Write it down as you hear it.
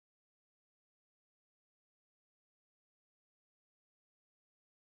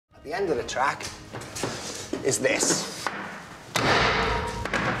At the end of the track is this.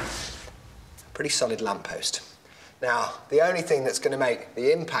 Pretty solid lamppost. Now, the only thing that's going to make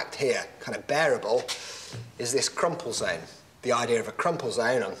the impact here kind of bearable is this crumple zone. The idea of a crumple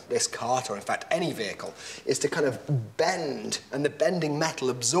zone on this cart, or in fact any vehicle, is to kind of bend, and the bending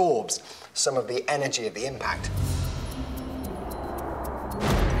metal absorbs some of the energy of the impact.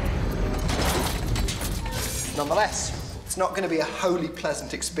 Nonetheless, it's not going to be a wholly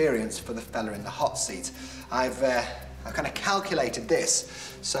pleasant experience for the fella in the hot seat. I've kind of calculated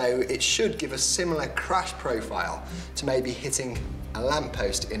this, so it should give a similar crash profile to maybe hitting a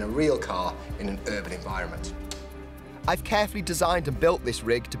lamppost in a real car in an urban environment. I've carefully designed and built this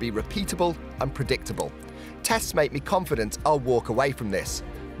rig to be repeatable and predictable. Tests make me confident I'll walk away from this.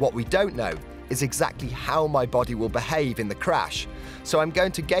 What we don't know is exactly how my body will behave in the crash, so I'm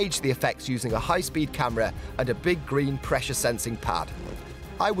going to gauge the effects using a high-speed camera and a big green pressure sensing pad.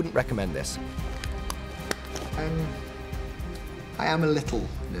 I wouldn't recommend this. I am a little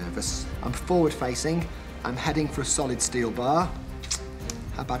nervous. I'm forward-facing, I'm heading for a solid steel bar.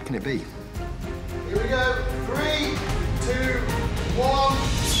 How bad can it be? Here we go, 3, 2, 1.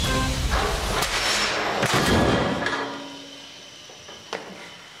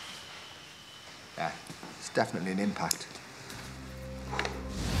 Yeah, it's definitely an impact.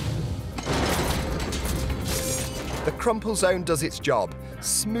 The crumple zone does its job,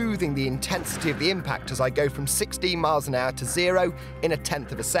 smoothing the intensity of the impact as I go from 16 miles an hour to 0 in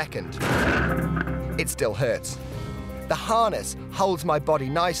 1/10 of a second. It still hurts. The harness holds my body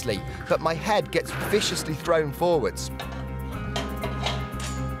nicely, but my head gets viciously thrown forwards.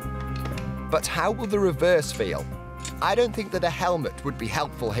 But how will the reverse feel? I don't think that a helmet would be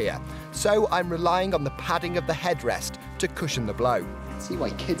helpful here, so I'm relying on the padding of the headrest to cushion the blow. See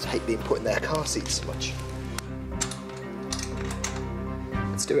why kids hate being put in their car seats so much.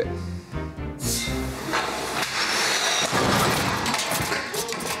 Let's do it.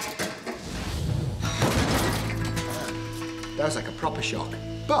 That was like a proper shock,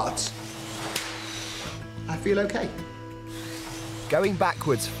 but I feel okay. Going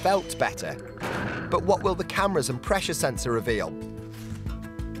backwards felt better, but what will the cameras and pressure sensor reveal?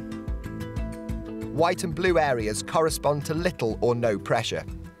 White and blue areas correspond to little or no pressure.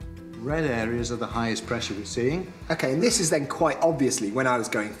 Red areas are the highest pressure we're seeing. Okay, and this is then quite obviously when I was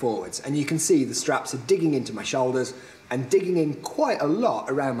going forwards, and you can see the straps are digging into my shoulders and digging in quite a lot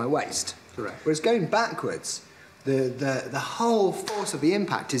around my waist. Correct. Whereas going backwards, the whole force of the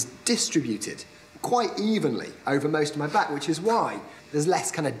impact is distributed quite evenly over most of my back, which is why there's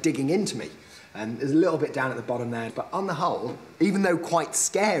less kind of digging into me. And there's a little bit down at the bottom there, but on the whole, even though quite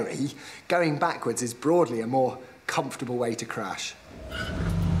scary, going backwards is broadly a more comfortable way to crash.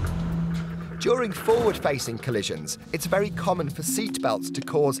 During forward-facing collisions, it's very common for seatbelts to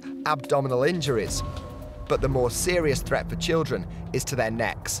cause abdominal injuries. But the more serious threat for children is to their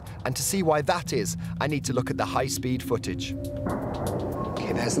necks. And to see why that is, I need to look at the high-speed footage.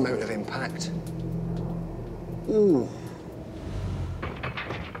 Okay, there's the moment of impact. Ooh.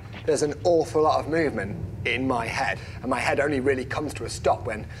 There's an awful lot of movement in my head, and my head only really comes to a stop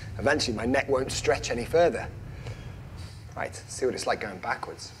when eventually my neck won't stretch any further. Right, let's see what it's like going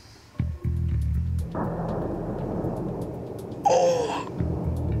backwards. Oh!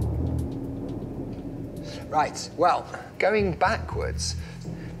 Right, well, going backwards,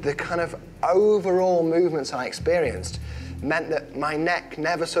 the kind of overall movements I experienced meant that my neck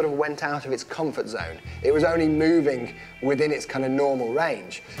never sort of went out of its comfort zone. It was only moving within its kind of normal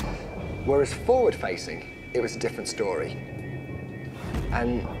range. Whereas forward-facing, it was a different story.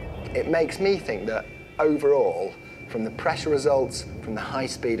 And it makes me think that overall, from the pressure results, from the high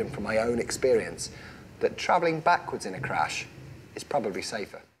speed and from my own experience, that travelling backwards in a crash is probably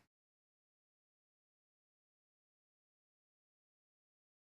safer.